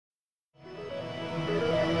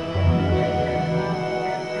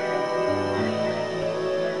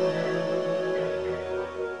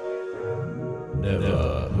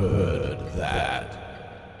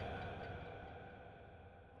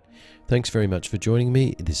Thanks very much for joining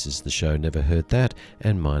me. This is the show Never Heard That,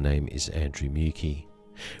 and my name is Andrew Muecke.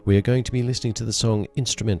 We are going to be listening to the song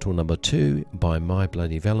Instrumental Number 2 by My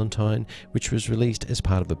Bloody Valentine, which was released as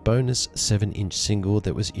part of a bonus 7-inch single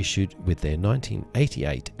that was issued with their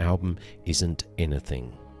 1988 album Isn't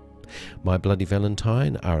Anything. My Bloody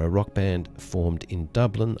Valentine are a rock band formed in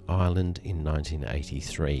Dublin, Ireland in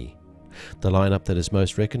 1983. The lineup that is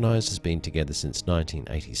most recognised has been together since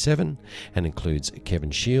 1987 and includes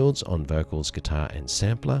Kevin Shields on vocals, guitar and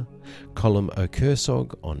sampler, Colm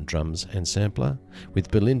O'Kersog on drums and sampler,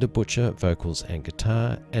 with Belinda Butcher vocals and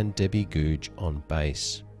guitar, and Debbie Googe on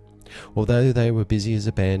bass. Although they were busy as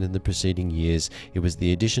a band in the preceding years, it was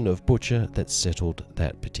the addition of Butcher that settled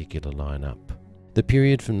that particular lineup. The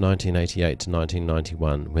period from 1988 to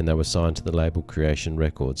 1991, when they were signed to the label Creation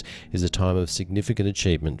Records, is a time of significant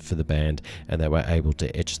achievement for the band, and they were able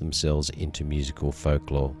to etch themselves into musical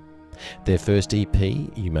folklore. Their first EP,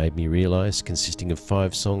 You Made Me Realise, consisting of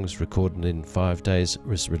 5 songs recorded in 5 days,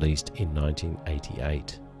 was released in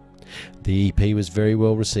 1988. The EP was very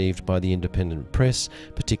well received by the independent press,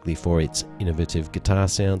 particularly for its innovative guitar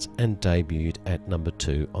sounds, and debuted at number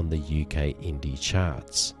 2 on the UK indie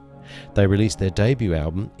charts. They released their debut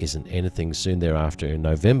album, Isn't Anything, soon thereafter in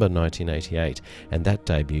November 1988, and that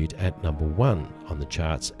debuted at number 1 on the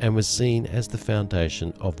charts and was seen as the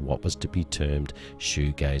foundation of what was to be termed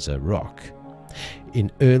shoegazer rock. In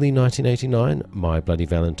early 1989, My Bloody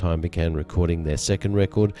Valentine began recording their second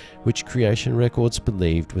record, which Creation Records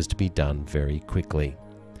believed was to be done very quickly.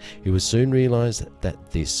 It was soon realised that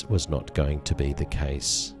this was not going to be the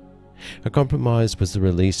case. A compromise was the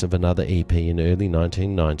release of another EP in early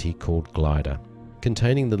 1990 called Glider.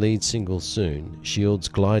 Containing the lead single Soon, Shields'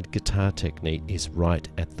 glide guitar technique is right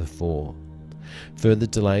at the fore. Further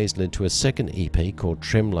delays led to a second EP called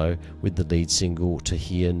Tremolo with the lead single To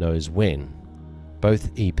Hear Knows When.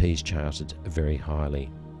 Both EPs charted very highly.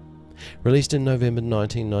 Released in November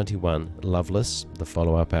 1991, Loveless, the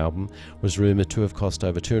follow-up album, was rumoured to have cost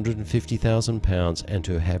over £250,000 and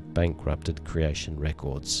to have bankrupted Creation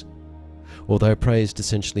Records. Although praised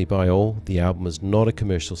essentially by all, the album was not a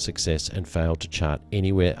commercial success and failed to chart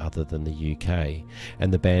anywhere other than the UK,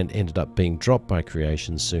 and the band ended up being dropped by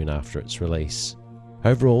Creation soon after its release.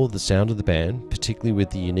 Overall, the sound of the band, particularly with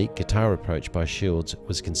the unique guitar approach by Shields,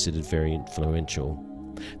 was considered very influential.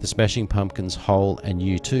 The Smashing Pumpkins, Hole and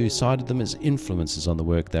U2 cited them as influences on the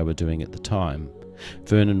work they were doing at the time.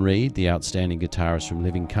 Vernon Reid, the outstanding guitarist from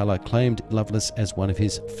Living Colour, claimed Loveless as one of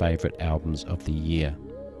his favourite albums of the year.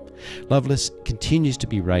 Loveless continues to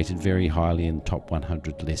be rated very highly in top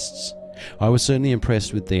 100 lists. I was certainly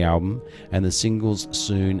impressed with the album, and the singles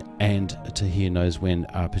Soon and To Hear Knows When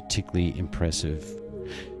are particularly impressive.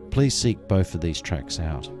 Please seek both of these tracks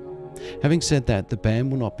out. Having said that, the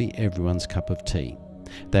band will not be everyone's cup of tea.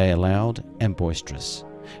 They are loud and boisterous.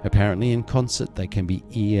 Apparently in concert they can be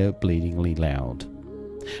ear-bleedingly loud.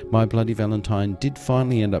 My Bloody Valentine did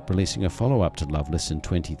finally end up releasing a follow-up to Loveless in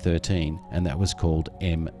 2013, and that was called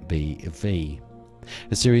MBV.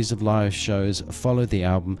 A series of live shows followed the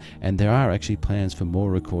album, and there are actually plans for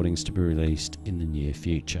more recordings to be released in the near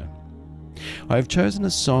future. I have chosen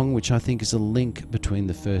a song which I think is a link between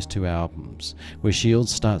the first 2 albums, where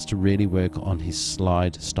Shields starts to really work on his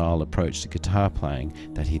slide-style approach to guitar playing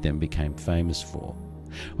that he then became famous for.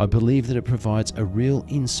 I believe that it provides a real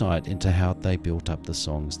insight into how they built up the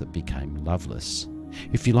songs that became Loveless.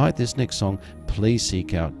 If you like this next song, please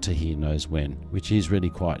seek out To Hear Knows When, which is really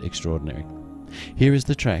quite extraordinary. Here is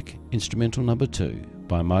the track, Instrumental Number 2,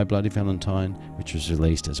 by My Bloody Valentine, which was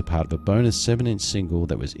released as a part of a bonus 7-inch single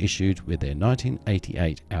that was issued with their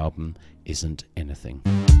 1988 album Isn't Anything.